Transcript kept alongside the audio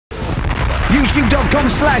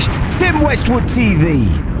YouTube.com/Tim Westwood TV.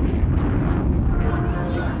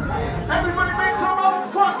 Everybody make some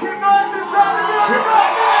motherfucking noise inside the building.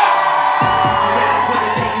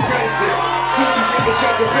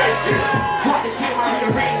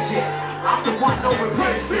 I'm the one no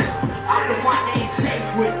replacing. I'm the one they ain't safe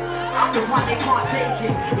with. I'm the one they can't take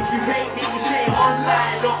it. If you rate me, you say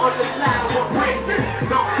online, not on the slide, we're praising.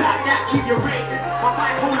 Not fuck that, keep your ratings. My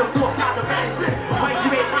bipolar force out the medicine. When you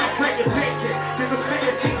ain't my friend, you're faking. There's a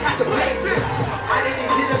spinning team, had to blaze it. I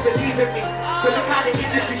didn't believe in me, but look how the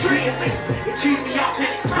industry treated me. It chewed me up,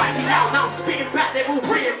 then it spat me out. Now I'm spitting back, they're all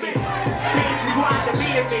bringing me. Saying you wanted to be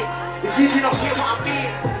in me. If you did not hear what I mean,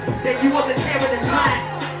 then you wasn't here in this line.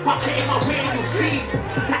 But in my way, you see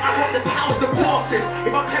that I got the powers of forces. If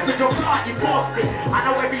I peppered your blood, you forced it. I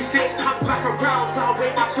know everything comes back around, so I'll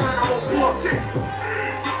wait my turn, I won't force it.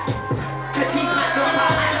 Cause these men know how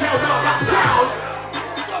I tell know that sound.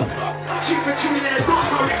 Cheap for tuning in the dots,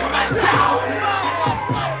 I'll let them right down.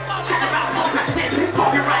 Chat about combat then, who's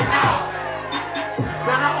popping right now?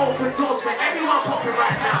 Now I open doors for everyone popping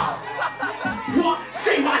right now. What?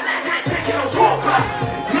 Say my neck, I ain't taking no talk back.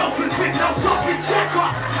 Loafers with no soft with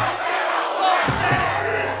check-ups.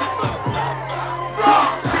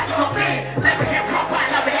 That's not me. Never get brought by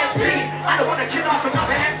another MC. I don't wanna kill off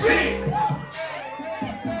another MC.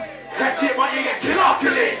 That shit why you get killed off,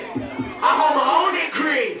 kill it. I hold my own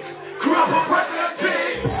degree. Grew up on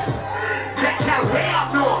presidency. That can't way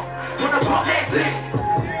up north. Wanna pop that thing.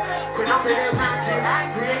 When I'm in that man too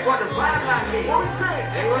angry, ain't gonna vibe like me. What we say?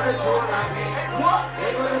 Ain't gonna talk like me. What?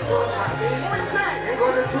 Ain't gonna talk like me. What we say? Ain't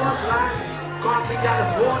gonna talk like me. Can't kick out the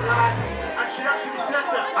fort like me. And she actually said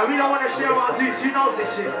that. And we don't want to share about Zeus. Who knows this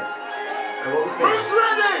shit? And what we say? Who's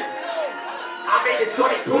ready? I made it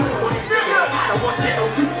sonic boom on these niggas. I don't want shit no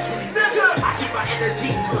suits for these niggas. I keep my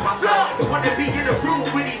energies to myself. Don't want to be in a room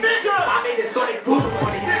with these niggas. I made it sonic boom on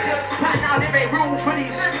these niggas. Right now there ain't room for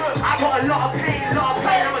these niggas. I got a lot of pain,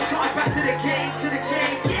 I'ma charge back to the game,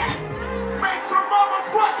 yeah. Make some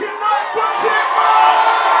motherfucking noise for Chip.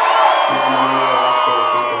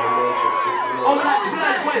 All types of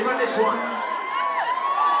blood boys on this one.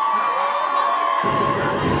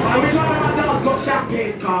 Which one of my dogs got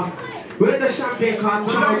champagne car? Where's the champagne car?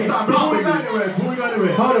 Before we go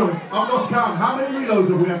anywhere, hold on. I've lost count. How many reloads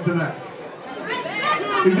have we had tonight?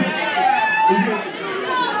 Is it?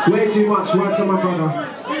 Way too much, word to my brother.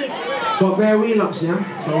 But bare wheel ups, yeah?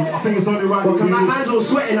 So I think it's only right. But my man's all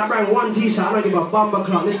sweating, I bring one t-shirt, I don't give a bumper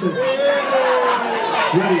clock, listen. Ready?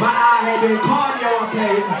 Man out here doing cardio,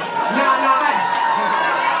 okay? Nah, hey.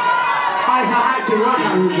 Guys are acting right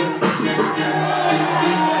now, Ruben.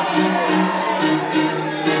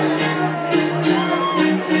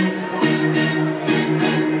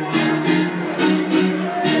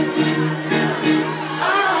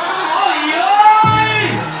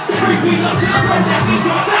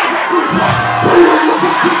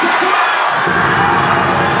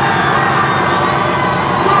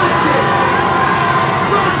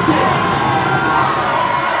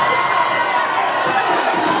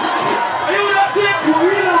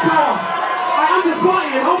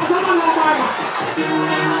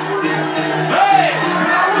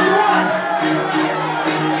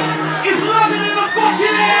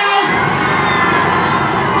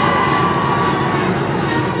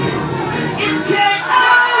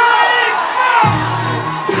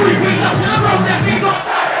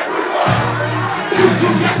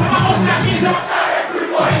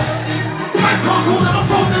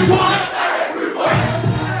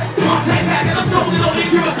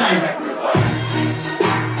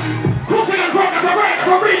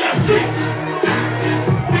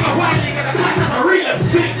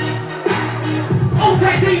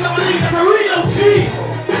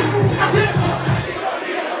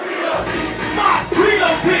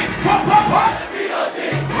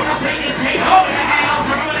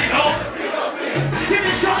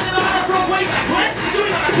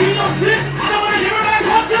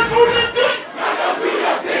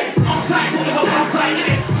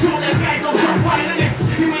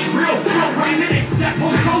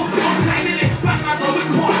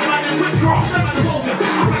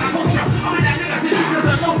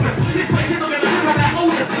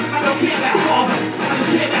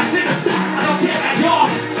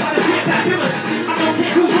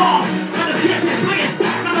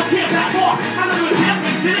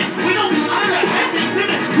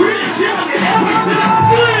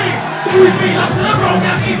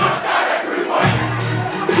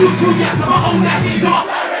 Two gets on my own, that means up.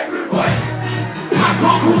 I can't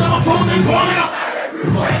call on my phone and calling up.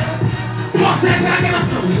 One set back and I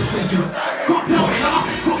still need a picture. Got to tell me now,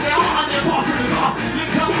 got me out on their pass in the car.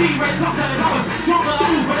 Lift up speed, red cups and the covers. Stronger than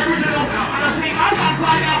move for the original. And the same man can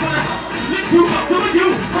fly down for the lift two up to the you.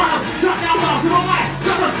 Runners, shut down bars, to the mic.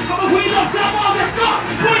 Shutters, come on, we love that bars, let's go.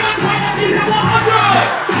 Point and point and keep it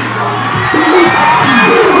 100.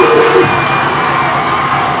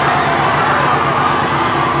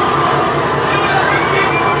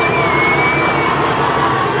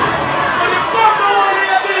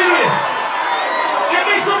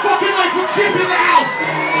 Chip in the house!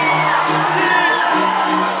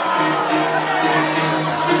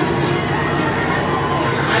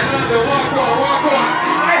 I love the walk on.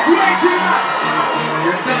 Let's wait till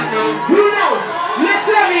you're done now. Who knows? Let's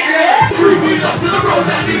have it, yeah! 3 feet up to the road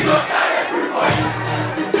that leads up.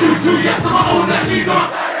 2 yes on my own that leads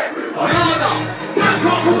up. Another. Man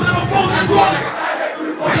can't call them a phone and go on.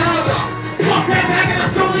 Another. What's that bag in the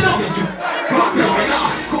stone and up? Can't tell me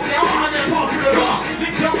now. Cook down on them parts of the bar.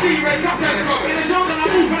 Red cups and the cup in the jungle, I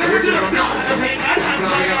move for the original. At the same time, I'm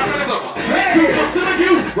flying out for the summer. 2 bucks to the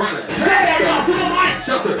queue. Running. Say that bars to the mic.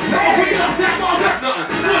 Shut it. No 3 bucks, that bars, that's nothing.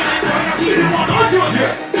 Point and point, I keep it 100.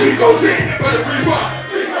 Yeah, he goes in, but the 3 bucks.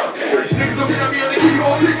 Rich niggas looking at me on the key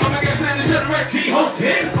hole tick. I'm against the generate. She hosts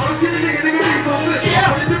him. I'm kidding, nigga, be so sick. Yeah.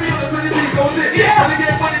 When it's to me on the 20 goes in. Yeah. When they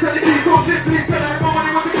get money, tell the key goes in. Please tell them more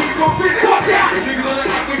money, what the key goes in. Watch out. Niggas on the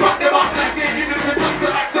act, we rock them up. Like it, even if it's just to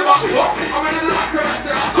act them up. I'm in the act, to act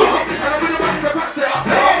them up.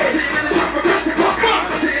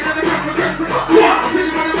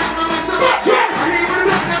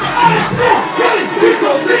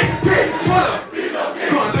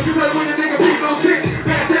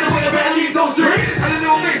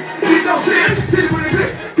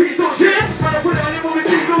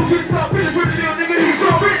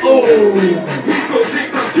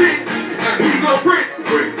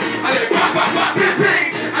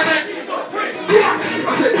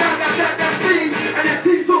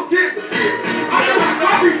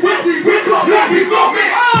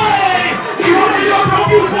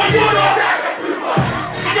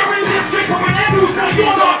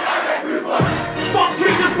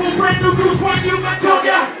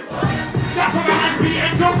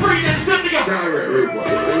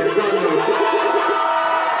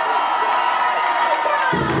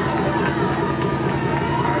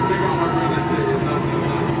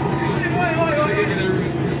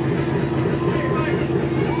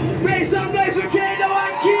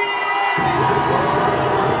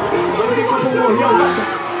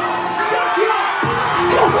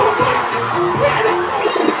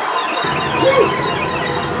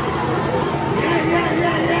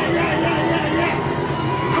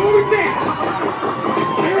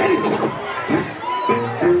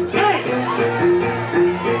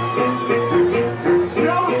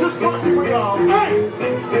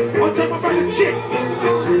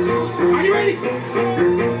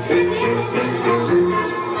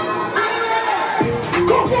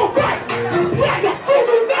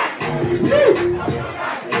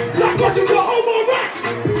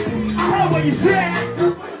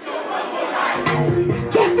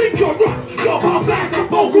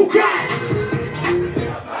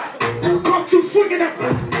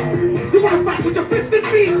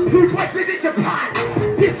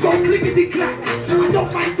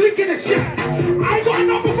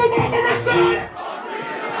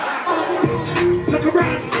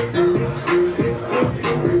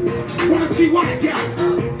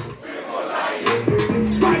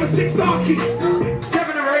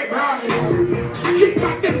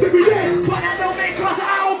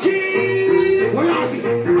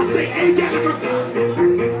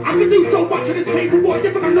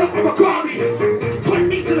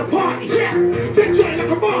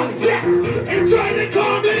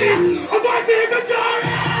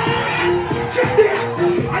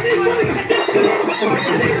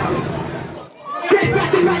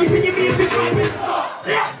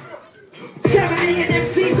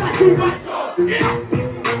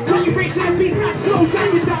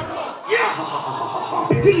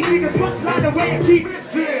 These niggas punchline the way and keep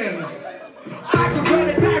listen. I can run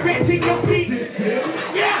it direct in your seat.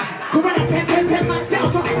 Yeah. Come on, pen man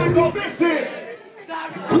down, just man go listen.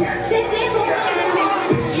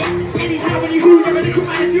 Anyhow, when you move, everybody come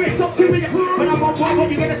out and you ain't talk to me. When I'm on board,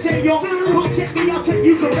 what you gonna say, yo? Can't check me, I'll check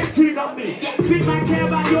you correct, you not me. Big man care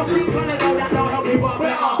about your sleep, but I know that don't help me, but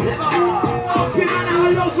I'll spin man out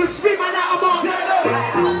of lows, but spin man out of more.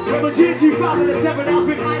 When was year 2007, I was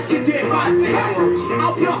with Ice Kid doing bad things.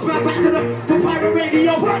 I'll blast man back to the pirate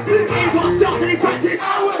radio. Ain't what starts any practice.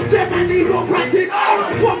 Dead man need more practice.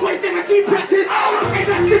 One boys never see practice. Ain't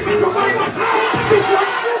that shit man from my power.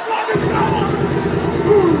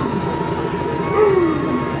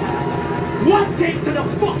 One take to the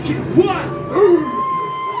fucking one.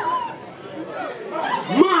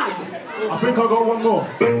 think I got one more?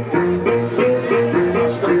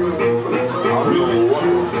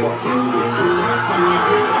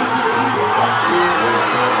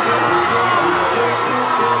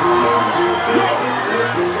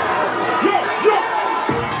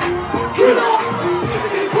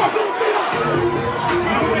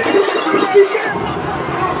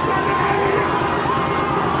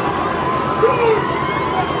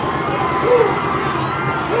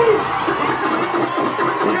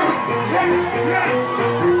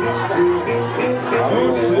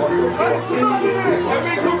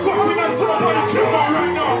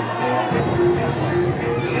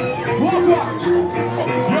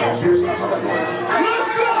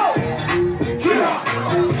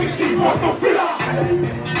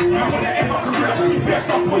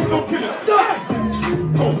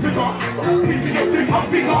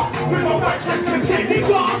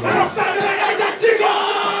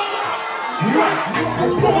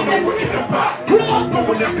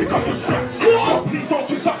 Please don't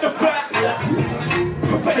twist up the facts.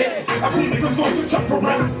 Pathetic. I see niggas also jump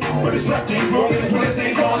around, but it's rap game's wrong and it's when it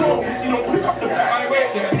stays on. So you don't pick up the back.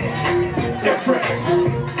 Death threats.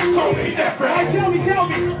 So many death threats. Tell me. You tell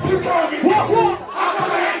me. What? I'm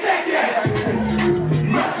not ain't dead yet.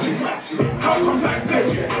 Matty. How comes I'm dead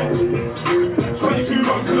yet? 22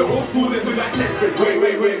 months to the old school, they do that kick.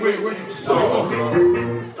 Wait. Start off.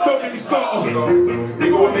 Don't let me start off. They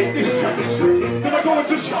go and make this track. Then I go and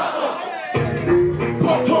just shut up.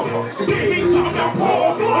 Pop off. See me something now, pop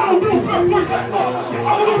off. I'm a real bad boy, like that. I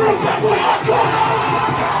was a real bad boy, I scored.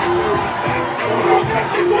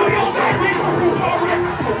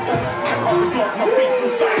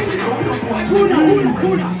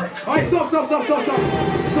 Alright, stop.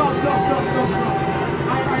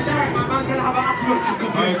 Alright, Derek, my man's gonna have an asthma attack. I'm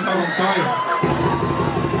dying.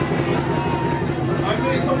 I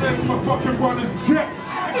made some next to my fucking brothers, Ghetts.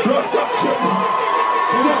 First up,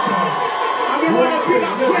 I've been wanting to feel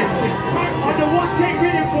that Ghetts on the one take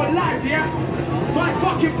rhythm for life, yeah? My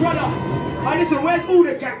fucking brother. Alright, listen, where's all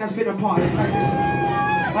the gang that's been a part of it? Like, listen.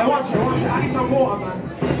 I want it. I need some water, man.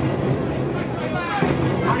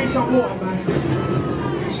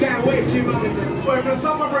 It's getting way too much. Wait, can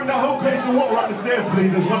someone bring that whole case of water up the stairs,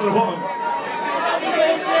 please? There's one at the bottom.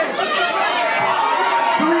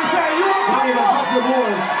 So what you saying? You want something about your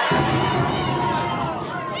boys?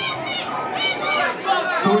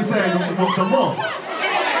 So what you saying? You want some more?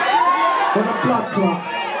 For the blood clot.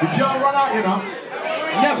 You can't run out, you know?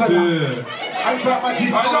 Never. I tap my G. I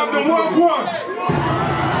love the world one.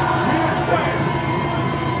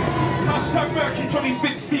 Hashtag Merky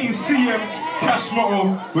 2016 CM Cash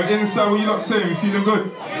Motto. We're inside, what you lot saying? Feeling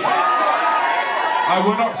good?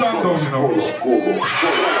 We're not done though, you know.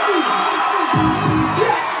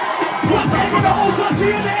 The whole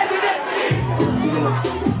country in the end of this.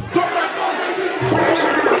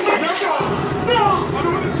 No! I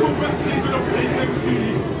don't want to talk backstage with a fake MC.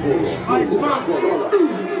 I smart.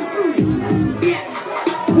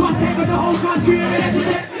 What happened the whole country in the end of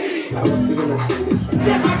this?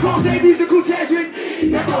 Get my car, they musical children.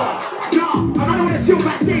 Never. Nah, I don't want to chill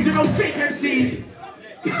backstage with no fake MCs.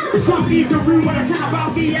 Some leave the room when I chat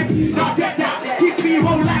about me, yeah. Not get that. Kiss me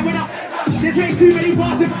whole life when there's way too many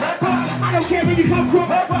bars and I don't care where you come from.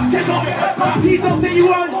 Take off. Please don't say you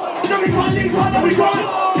won't. No, we can't leave one, no, we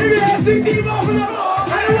can't. Give me that 16 more for them.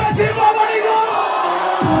 And the rest of my money gone.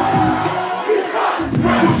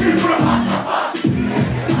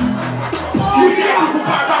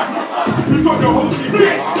 He's got the whole shit.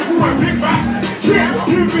 Yes, if you want big back,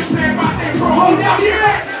 you've been saying about them for a whole damn year.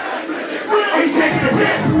 Ain't taking the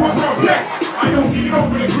piss, what for a bless. I don't need it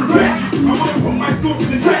over the progress. I want to put my skills to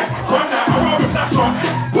the test. One night, I rather flash on.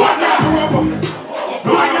 One night, I rather.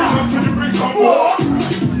 Right now, can you bring some more?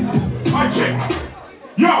 I check.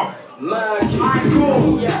 Yo. I'm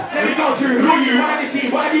cool. Let me go through who you want to see.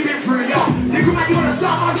 What have you been through, yo? You come out, you want to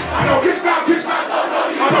start on? I know Chris Brown. I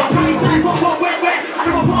know police side, what, wet. I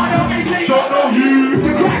know what part of any city. Don't know you.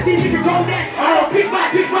 The crime scene, you can go there. I know big back.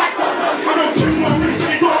 I know Jim Long, they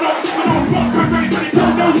say don't know. I know Buck, they say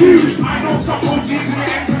don't know you. I know some OGs in the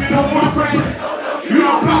end, and they know my friends. You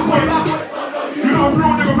know bad boy. You know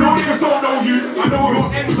real niggas don't know you. I know your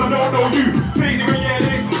ends, I don't know you. Play nigga, yeah,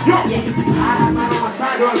 yo. I have man on my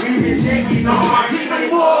side, don't leave me shaky. Not on my team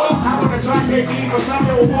anymore. I wanna try to take me for some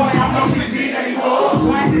little boy. I'm not 16 anymore.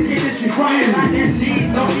 Why is this industry crying like this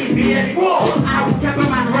scene? Don't need me anymore. I will keep a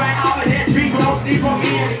man right out of their dreams. Don't sleep on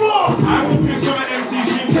me anymore. I will piss on an MC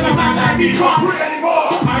stream Till a man like me can't breathe anymore.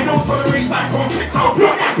 I don't tolerate psycho chicks, I'll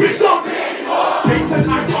block that bitch, don't me anymore. They said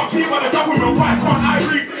I can't keep on the government, why can't I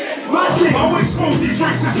read? I will expose these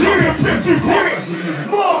racist lyrics.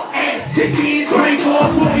 More 16,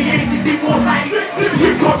 24s, 48, 64s,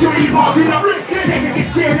 bars in the risky. Take it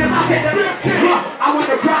serious, I said the risky. I want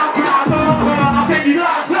the crowd, I think he's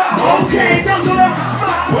out. Okay, down to the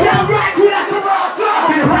down right, cool, that's a round sound.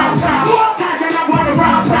 I'm in a round sound. Times and I'm on a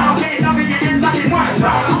round sound. Getting up in your hands like it's one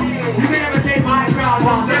sound. You can never take my crowd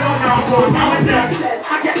once. They don't know what now and then.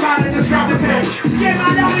 I get mad and just grab the pen. Skip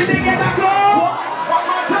my down and then get back on. One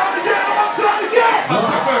more time again, one more time again.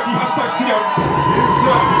 Hashtag Berkey, hashtag CM. Yes,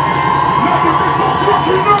 sir. Let me make some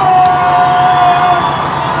fucking noise.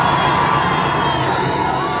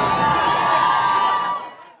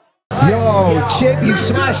 Yo, Chip, you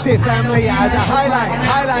smashed it, family. The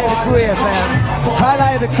highlight of the career, fam.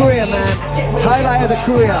 Highlight of the career, man. Highlight of the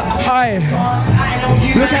career. Hi.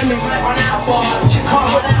 Look at me.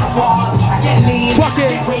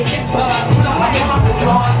 Fucking.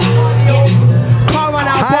 Can't run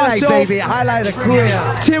out of Highlight, bars, baby. Highlight of the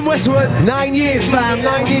career. Tim Westwood. 9 years, fam.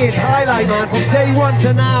 9 years. Highlight, man. From day one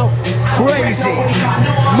to now. Crazy.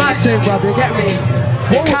 Mad thing, brother. You get me?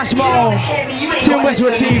 Cash Motto. Tim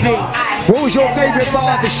Westwood TV. What was your favourite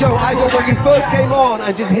bar of the show? Either when you first came on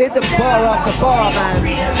and just hit the bar after bar, man.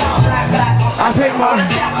 I think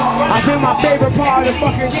my favourite part of the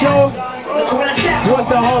fucking show was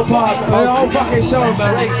the whole part, the whole fucking show,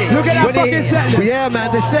 man. Crazy. Look at that fucking set list. Yeah,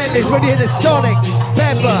 man, the set list when you hit the Sonic,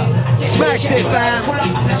 Pepper, smashed it, fam.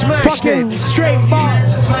 Smashed Fucking it. straight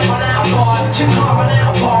bars.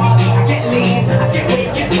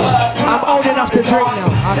 I'm old enough to drink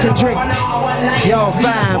now. I can drink. Yo,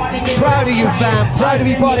 fam, proud of you, fam. Proud to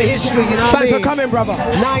be part of history, you know what I Thanks mean? for coming, brother.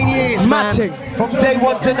 9 years, Mad man. thing. From day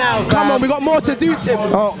one to now, fam. Come on, we got more to do, Tim.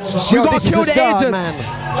 Oh, We yo, gotta this is kill the the start, agents.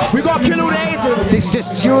 man. We gotta kill all the agents. This is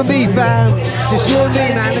just you and me, fam. It's just you and me,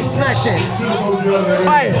 man. Let's smash it.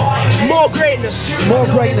 Aye, more greatness. More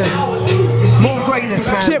greatness. More greatness,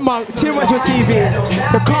 man. Chipmunk, Tim Westwood TV,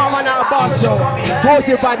 the Can't Run Out of Bar show,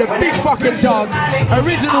 hosted by the big fucking dog,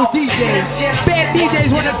 original DJ. Bad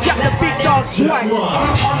DJs wanna jack the big dog swag.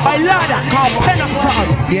 I love that, can't pen up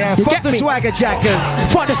something. Yeah, You fuck get the me? swagger jackers.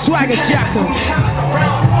 Fuck the swagger jacker.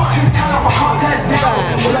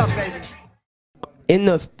 Fam, what up, baby? In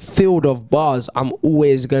the field of bars, I'm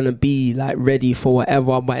always gonna be like ready for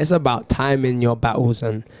whatever, but it's about timing your battles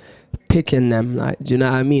and picking them, like, do you know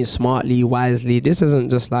what I mean, smartly, wisely. This isn't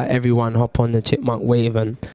just like everyone hop on the Chipmunk wave and